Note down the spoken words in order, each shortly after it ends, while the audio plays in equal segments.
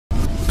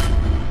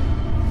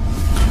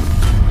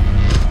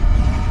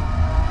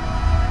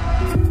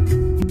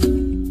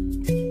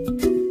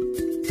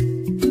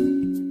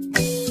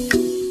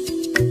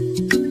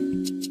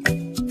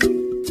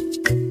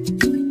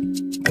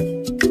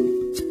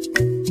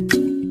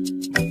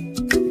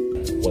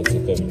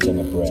favorite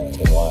camera brand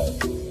and why?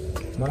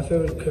 My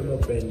favorite camera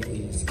brand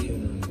is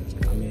Canon.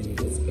 I mean,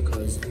 it's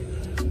because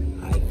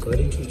I got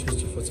introduced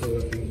to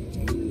photography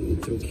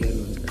through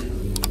Canon.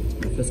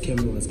 My first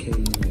camera was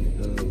Canon.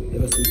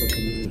 Ever since I've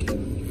been using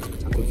Canon,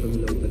 I got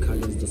familiar with the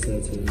colors, the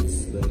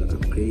settings, the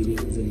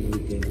upgradings and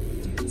everything.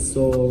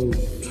 So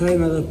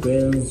trying other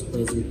brands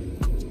was a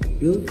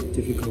bit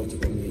difficult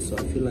for me. So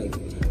I feel like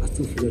I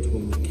still feel at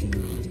home with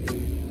Canon.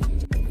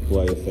 Who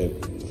are your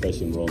favorite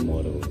fashion role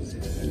models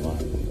and why?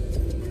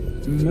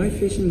 My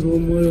fashion role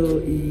model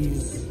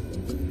is,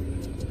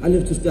 I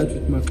love to start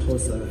with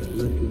Maxhosa.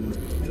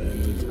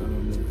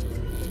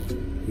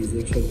 He's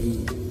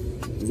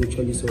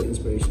actually so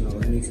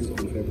inspirational. He makes his own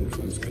fabric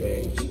from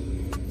scratch.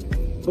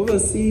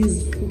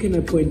 Overseas, who can I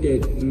point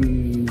at?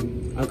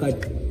 I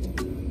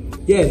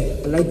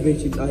like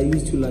Virgil. I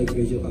used to like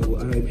Virgil. I will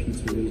RIP to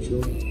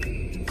Virgil.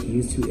 He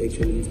used to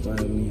actually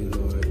inspire me a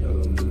lot.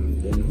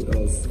 Then who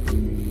else?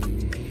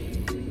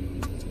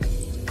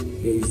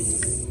 There's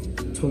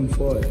Tom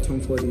Ford. Tom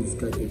Ford has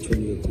got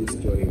actually a good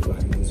story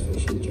behind his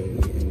fashion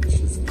journey and it's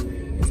just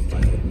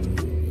inspired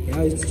me.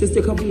 Yeah, it's just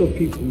a couple of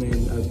people,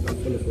 man. I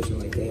follow fashion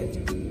like that.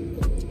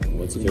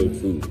 What's your favorite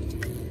food?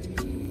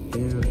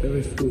 Yeah,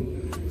 favorite food.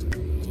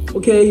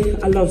 Okay,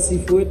 I love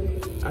seafood.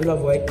 I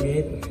love white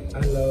meat. I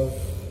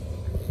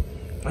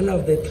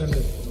love that kind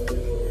of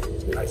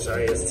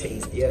luxurious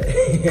taste. Yeah.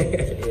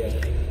 Yeah.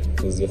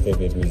 Who's your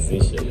favorite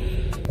musician?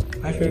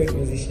 My favorite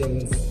musician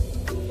is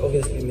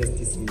obviously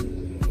Nasty C.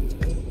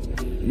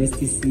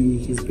 Nasty C,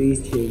 he's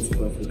based here in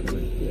South Africa.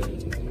 Yeah.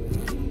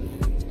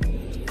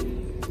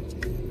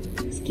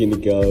 Skinny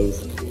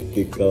girls,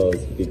 thick girls,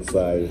 big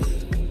size.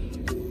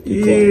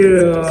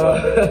 Yeah.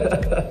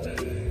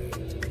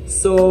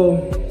 So,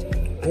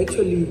 I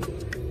actually,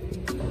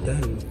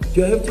 damn.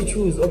 Do I have to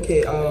choose?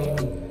 Okay.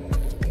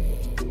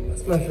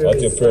 What's my favorite?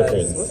 What's your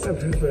preference? Size? What's my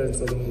preference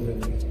at the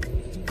moment?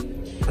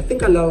 I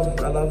think I love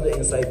the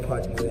inside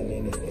part more than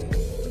anything.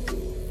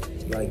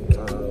 Like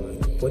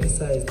body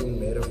size don't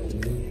matter for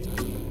me.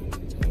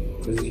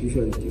 Because it's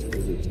usually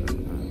differs.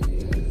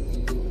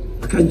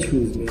 I can't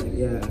choose, man.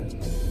 Yeah.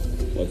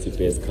 What's your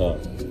best car?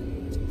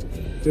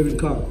 Favorite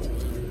car?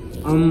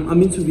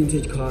 I'm into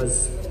vintage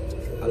cars.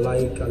 I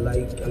like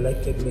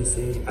let me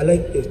say, I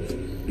like the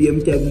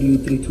BMW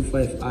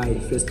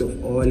 325i first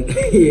of all.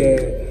 Yeah,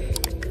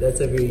 that's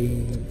a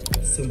very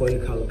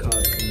symbolical car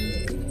for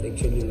me. It's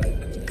actually like,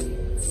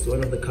 it's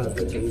one of the cars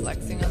that you're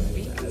flexing on the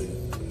beat.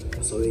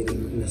 I saw it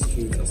in the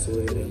streets, I saw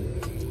it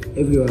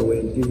everywhere I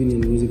went, even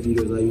in music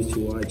videos I used to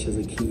watch as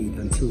a kid.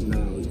 Until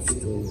now, it's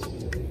still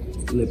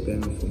a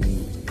banger for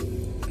me.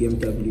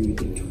 BMW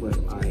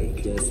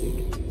 325i classic.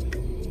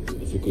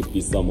 If you could be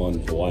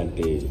someone for one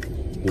day,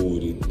 who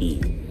would it be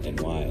and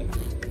why?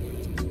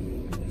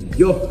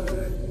 Yo,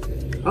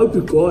 I'll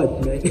be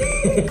God, man.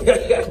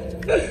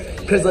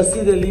 Because I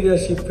see the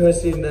leadership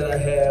person that I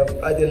have,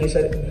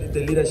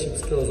 the leadership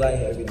skills I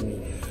have in me.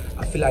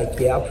 I feel like,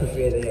 yeah, I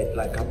prefer that.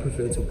 Like, I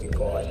prefer to be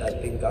God. I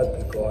think I'd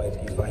be God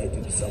if I had to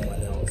be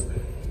someone else.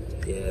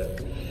 Yeah.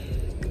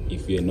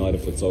 If you're not a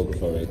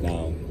photographer right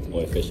now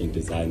or a fashion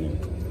designer,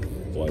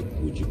 what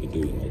would you be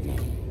doing right now?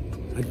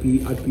 I'd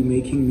be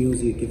making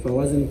music. If I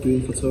wasn't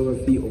doing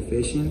photography or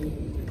fashion,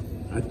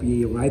 I'd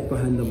be right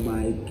behind the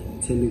mic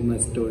telling my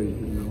story,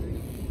 you know.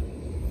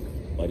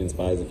 What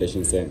inspires a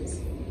fashion sense?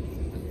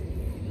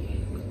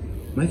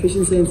 My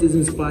fashion sense is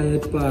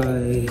inspired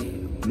by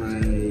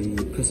my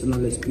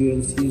personal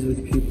experiences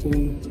with people,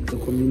 the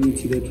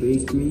community that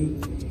raised me,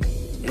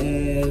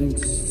 and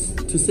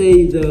to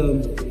say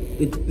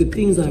the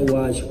things I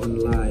watch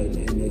online,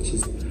 and it's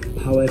just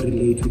how I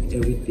relate with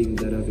everything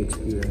that I've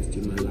experienced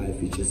in my life.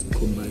 It just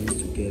combines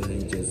together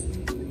and just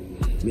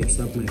makes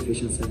up my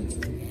fashion sense.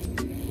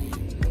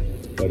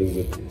 What is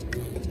it?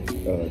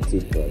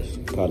 Toothbrush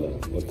color?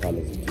 What color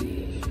is a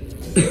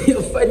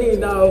toothbrush? Funny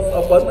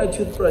enough, about my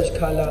toothbrush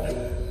color,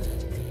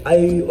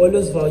 I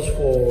always vouch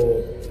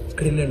for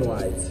green and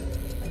white.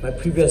 My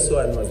previous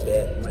one was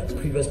there, my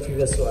previous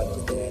one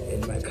was there,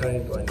 and my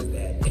current one is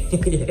there.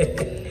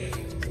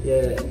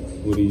 Yeah.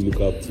 Who do you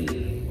look up to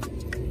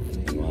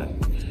and why?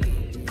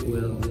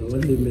 Well, the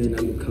only man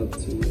I look up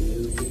to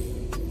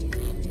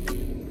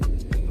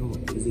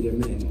is it a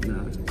man?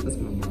 Nah, that's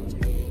my mom.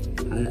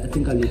 I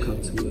think I look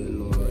up to her a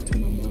lot, to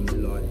my mom a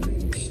lot,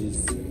 man.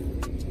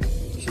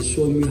 She's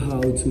shown me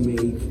how to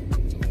make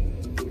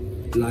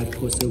life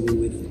possible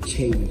with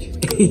change.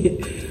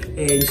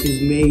 And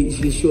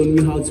she's shown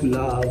me how to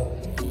love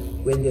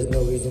when there's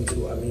no reason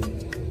to. I mean,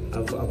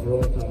 I've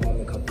wronged my mom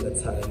a couple of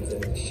times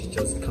and she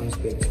just comes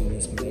back to me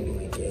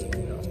smiling again,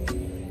 you know.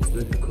 It's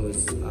not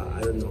because,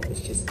 I don't know,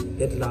 it's just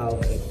that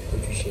love that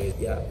you share,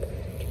 yeah.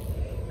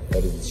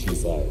 What is the shoe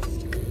size?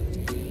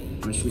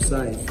 My shoe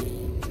size?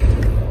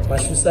 My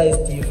shoe size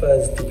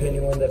differs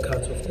depending on the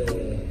cut of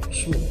the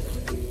shoe.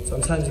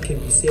 Sometimes it can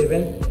be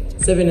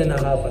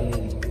 7.5, I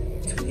mean,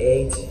 to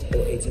 8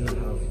 or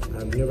 8.5.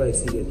 I've never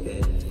exceeded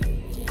that.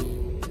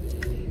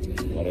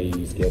 What are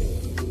you scared of?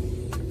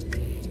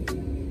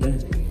 Yeah.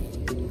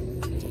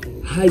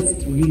 Heights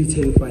really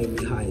terrify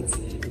me, heights.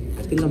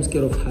 I think I'm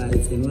scared of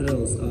heights. And what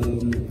else?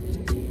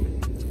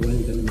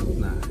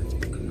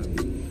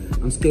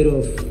 I'm scared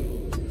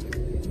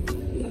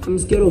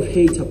of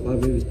hate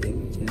above everything.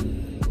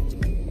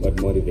 What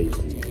motivates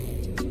you?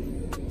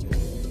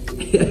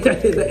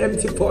 The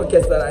empty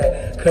pockets that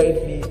I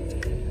currently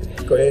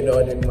going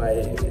on in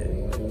my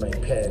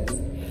pants,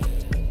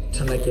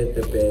 trying to get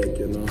the bag,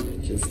 you know.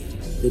 Just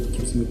it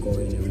keeps me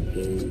going every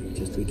day.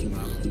 Just waking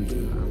up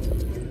thinking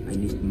I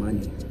need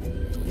money.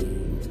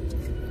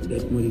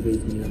 That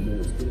motivates me the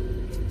most.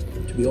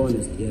 To be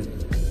honest, yeah.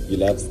 You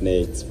love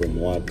snakes from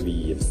what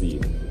we have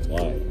seen.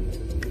 Why?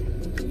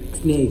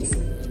 Snakes.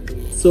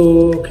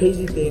 So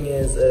crazy thing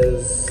is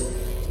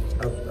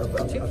I've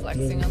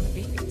flexing on the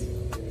beat.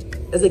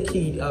 as a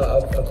kid,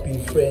 I've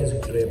been friends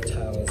with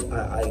reptiles.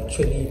 I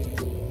actually,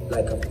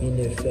 I've been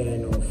a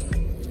fan of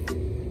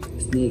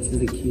snakes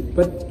as a kid.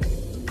 But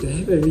they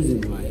have a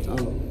reason why.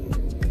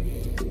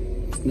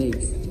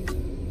 Snakes.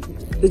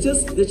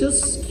 They're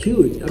just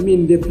cute. I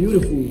mean, they're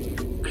beautiful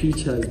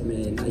creatures,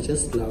 man. I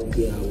just love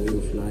their way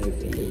of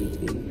life and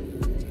everything.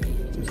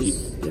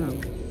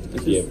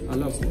 I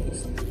love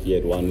snakes. If you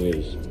had one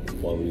wish,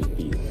 what would it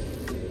be?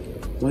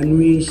 One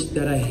wish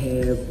that I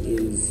have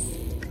is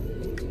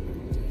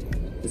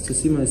to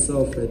see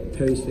myself at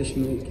Paris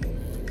Fashion Week.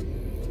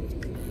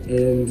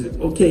 And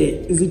okay,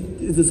 is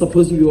it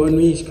supposed to be one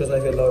wish? Because I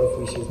have a lot of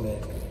wishes, man.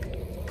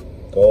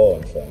 Go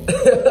on, fam.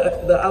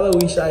 The other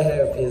wish I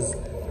have is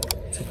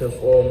to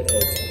perform at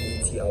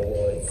BET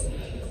Awards.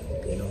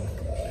 You know,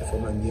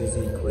 perform my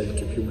music or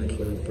to my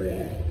clothing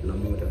brand, La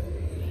Moda.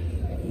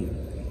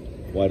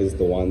 What is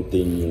the one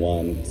thing you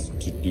want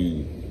to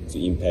do to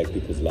impact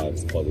people's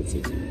lives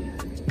positively?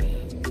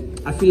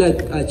 I feel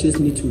like I just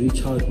need to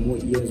reach out more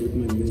ears with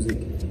my music,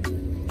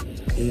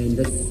 and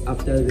that's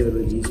after the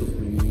release of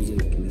my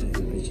music, man.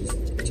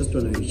 I just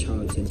want to reach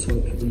out and tell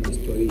people my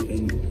story,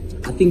 and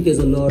I think there's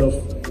a lot of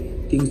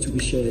things to be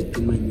shared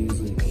in my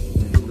music,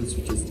 man. Once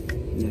we just,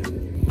 yeah.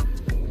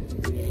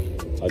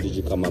 How did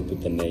you come up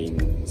with the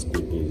name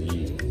Schoolboy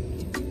View?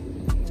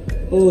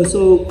 Oh,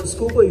 so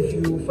Schoolboy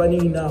View, funny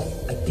enough,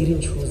 I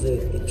didn't choose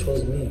it, it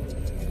chose me.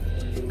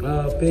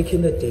 Back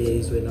in the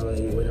days when I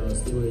was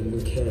still a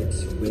new kid,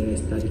 when I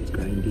started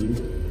grinding,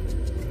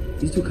 I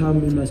used to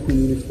come in my school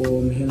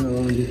uniform, hang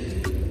around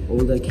with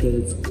older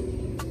kids,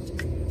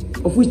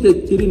 of which they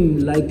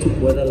didn't like to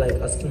bother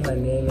asking my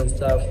name and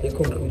stuff. They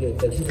concluded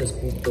that he's a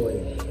schoolboy,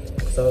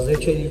 because I was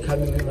actually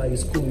coming in my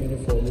school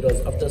uniform. It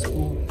was after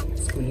school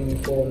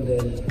uniform,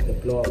 then the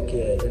block,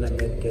 yeah, then I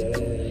met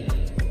gang.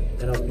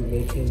 And I've been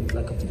making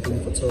I've been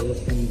doing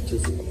photography,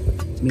 just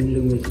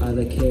mingling with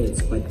other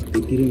kids, but they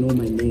didn't know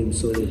my name,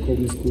 so they called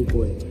me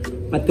Schoolboy.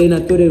 But then I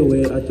thought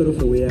of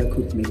a way I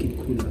could make it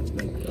cooler,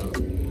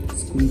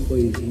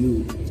 Schoolboy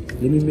View.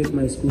 Let me make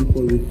my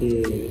Schoolboy with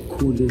a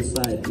cool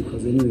inside,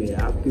 because anyway,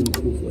 I've been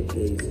cool for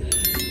days.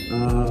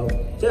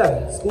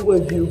 Yeah, Schoolboy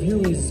View. View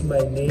is my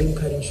name,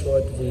 cut in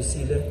short,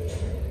 Vuyisile.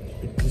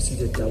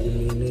 Vuyisile double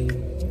meaning,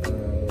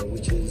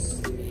 which is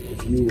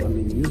view. I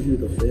mean, you view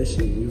the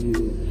fashion, you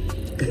view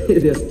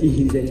their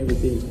steeds and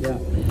everything, yeah.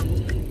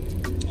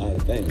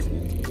 Thanks,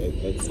 man.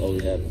 That's all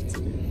we have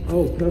today.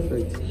 Oh,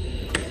 perfect.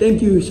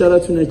 Thank you. Shout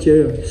out to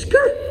Nigeria.